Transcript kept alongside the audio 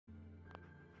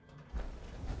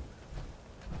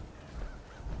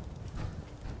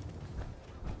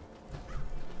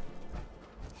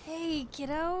Hey,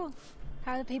 kiddo.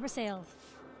 How are the paper sales?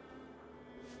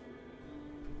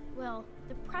 Well,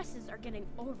 the presses are getting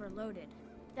overloaded.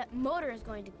 That motor is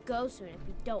going to go soon if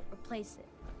we don't replace it.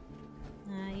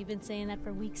 You've been saying that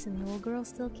for weeks and the old girl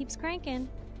still keeps cranking.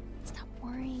 Stop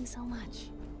worrying so much.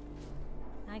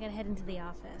 I gotta head into the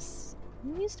office.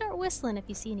 You start whistling if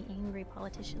you see any angry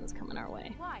politicians coming our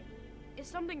way. Why? Is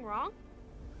something wrong?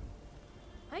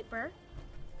 Piper?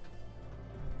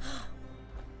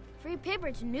 Free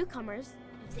paper to newcomers.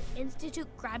 If the Institute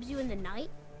grabs you in the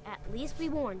night, at least we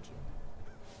warned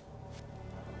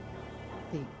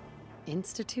you. The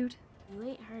Institute? You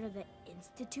ain't heard of the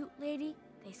Institute, lady?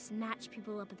 They snatch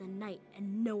people up in the night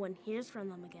and no one hears from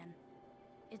them again.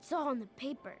 It's all in the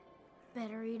paper.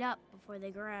 Better read up before they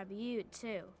grab you,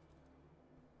 too.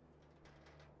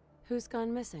 Who's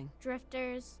gone missing?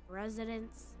 Drifters,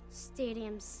 residents,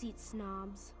 stadium seat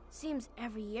snobs. Seems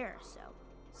every year or so,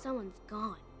 someone's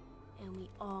gone, and we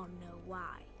all know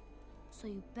why. So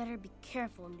you better be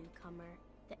careful, newcomer.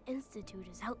 The Institute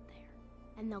is out there,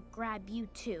 and they'll grab you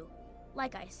too.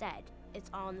 Like I said,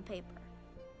 it's all in the paper.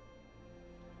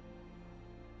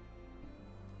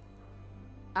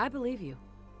 I believe you.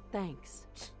 Thanks.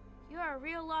 You're a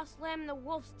real lost lamb in the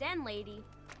wolf's den, lady.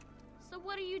 So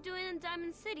what are you doing in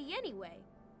Diamond City anyway?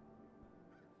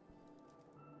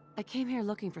 I came here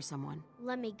looking for someone.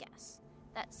 Let me guess.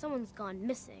 That someone's gone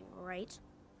missing, right?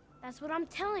 That's what I'm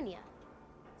telling you.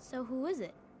 So who is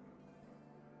it?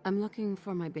 I'm looking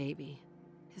for my baby.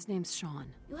 His name's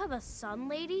Sean. You have a son,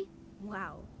 lady?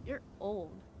 Wow, you're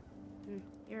old.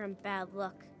 You're in bad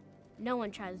luck. No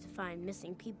one tries to find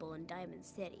missing people in Diamond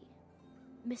City.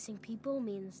 Missing people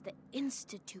means the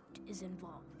Institute is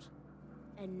involved.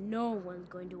 And no one's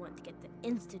going to want to get the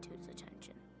Institute's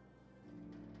attention.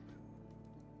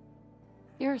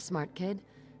 You're a smart kid.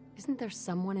 Isn't there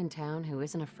someone in town who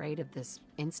isn't afraid of this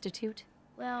Institute?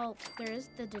 Well, there's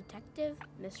the detective,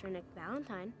 Mr. Nick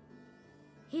Valentine.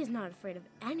 He's not afraid of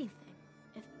anything.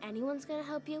 If anyone's gonna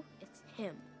help you, it's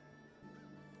him.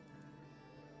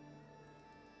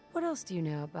 What else do you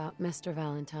know about Mr.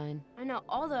 Valentine? I know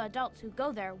all the adults who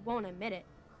go there won't admit it.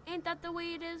 Ain't that the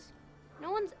way it is? No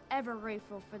one's ever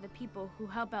grateful for the people who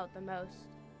help out the most.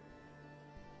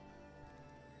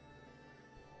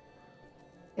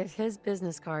 If his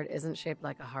business card isn't shaped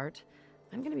like a heart,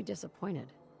 I'm gonna be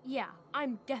disappointed. Yeah,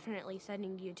 I'm definitely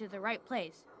sending you to the right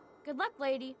place. Good luck,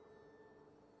 lady.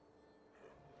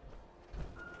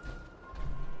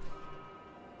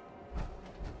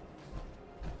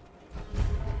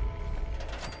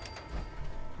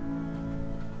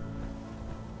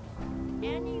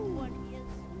 Anyone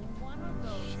is one of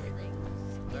those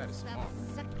things. That It's is that smart.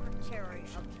 secretary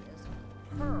of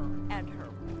his. Her and her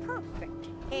perfect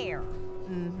hair.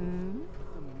 Mm-hmm.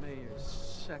 The mayor's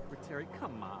secretary?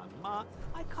 Come on, Ma.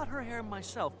 I cut her hair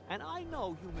myself, and I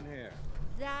know human hair.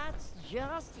 That's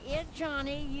just it,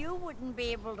 Johnny. You wouldn't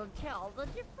be able to tell the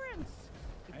difference.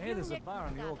 If I hear you there's a nicked bar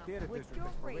in the that old up theater with district your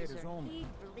that's for ladies razor, only. he'd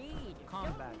bleed.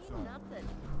 Combat Don't mean zone. nothing.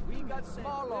 We got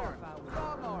small arms,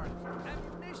 long arms,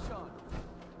 ammunition.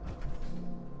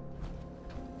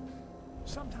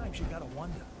 Sometimes you gotta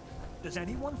wonder, does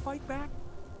anyone fight back?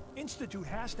 Institute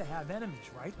has to have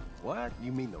enemies, right? What?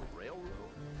 You mean the railroad?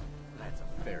 That's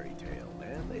a fairy tale,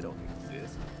 man. They don't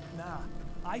exist. Nah,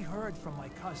 I heard from my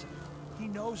cousin. He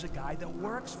knows a guy that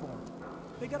works for him.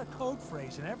 They got a code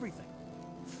phrase and everything.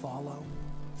 Follow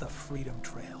the Freedom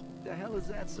Trail. The hell is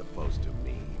that supposed to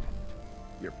mean?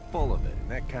 You're full of it,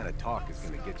 and that kind of talk is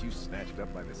gonna get you snatched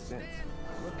up by the sense.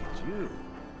 Look at you.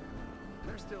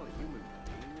 There's still a human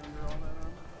being under all that armor?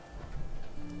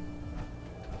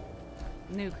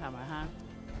 Newcomer, huh?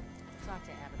 Talk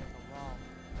to Abbott at the wall.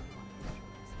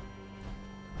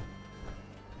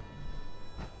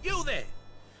 You there!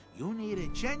 You need a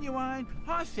genuine,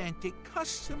 authentic,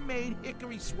 custom-made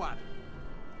hickory sweater.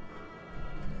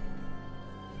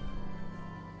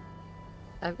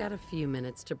 I've got a few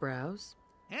minutes to browse.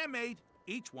 Handmade,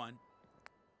 each one.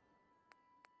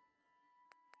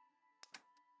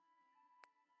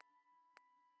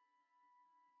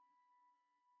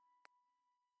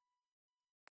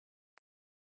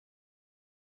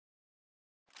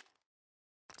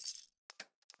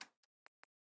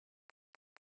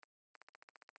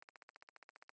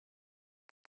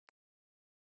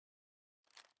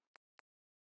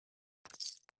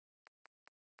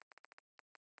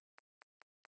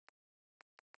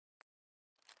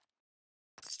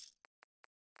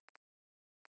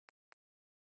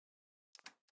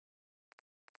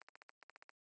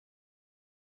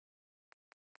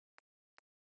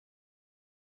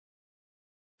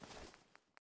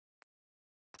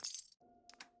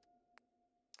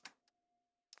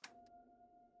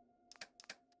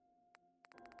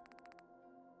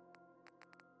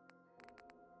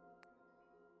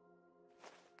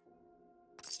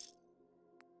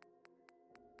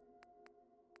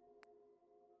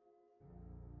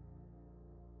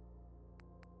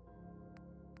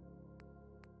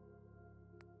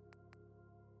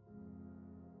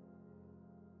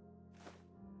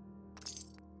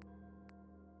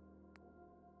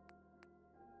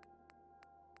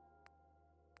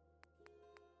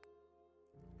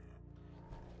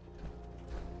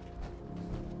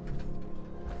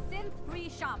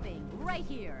 right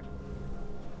here.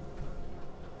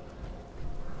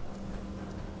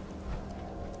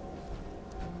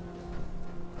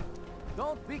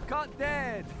 Don't be caught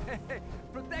dead.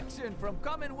 Protection from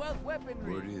Commonwealth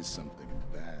weaponry. Word is something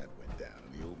bad went down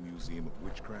in the old Museum of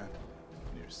Witchcraft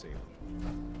near Salem.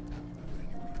 Not that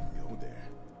anyone can go there.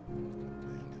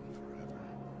 Abandoned forever.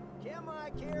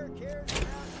 Chemicare cares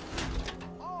about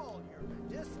all your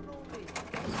medicinal needs.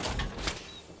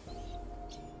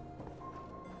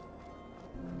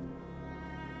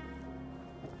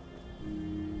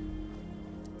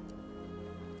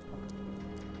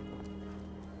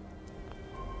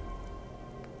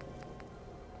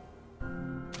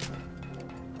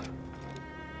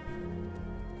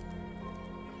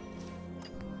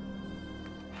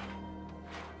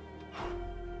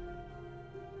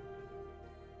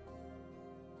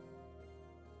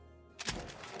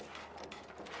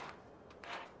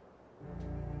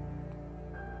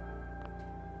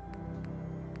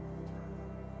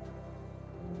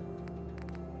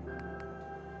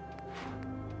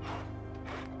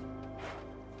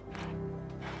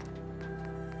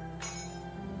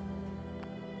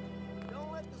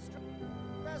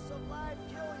 Of life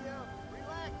kill you.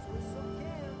 Relax with some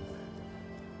cans.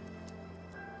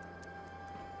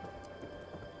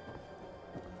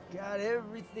 Got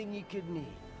everything you could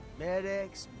need.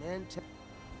 Med-X, Mental.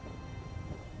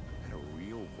 And a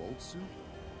real Volt suit?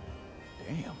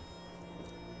 Damn.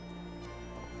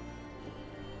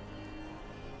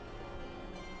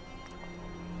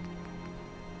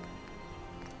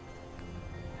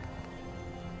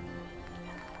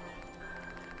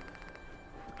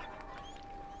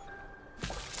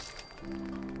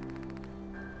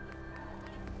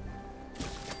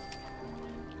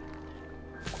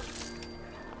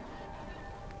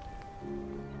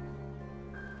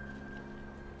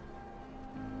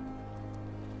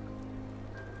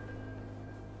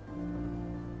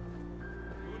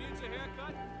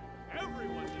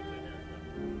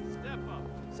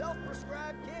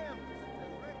 Self-prescribed cams,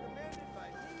 as recommended by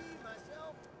me,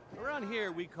 myself. Around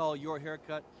here, we call your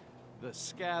haircut the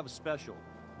Scav Special.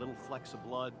 Little flecks of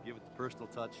blood, give it the personal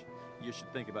touch. You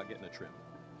should think about getting a trim.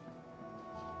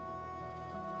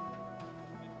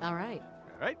 All right.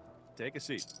 All right, take a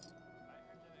seat.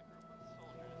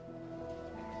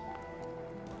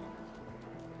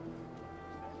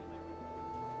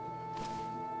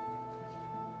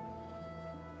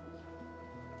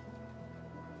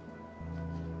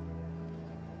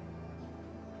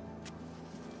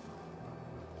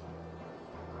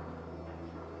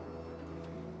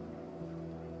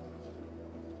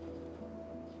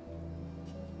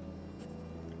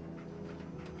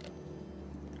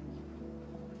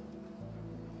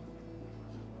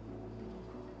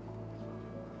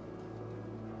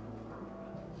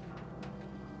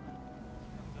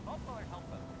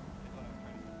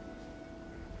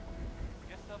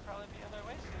 Probably be on their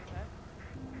way soon, then.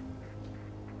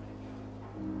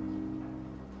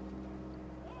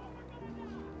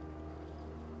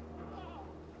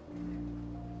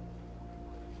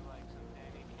 Would you like some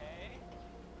Danny Kaye?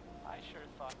 I sure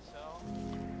thought so.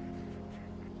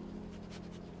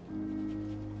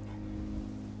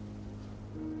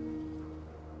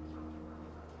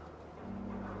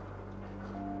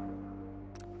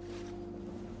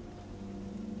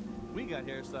 We got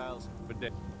hairstyles for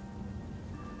days.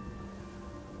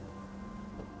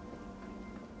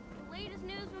 Latest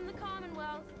news from the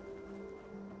Commonwealth.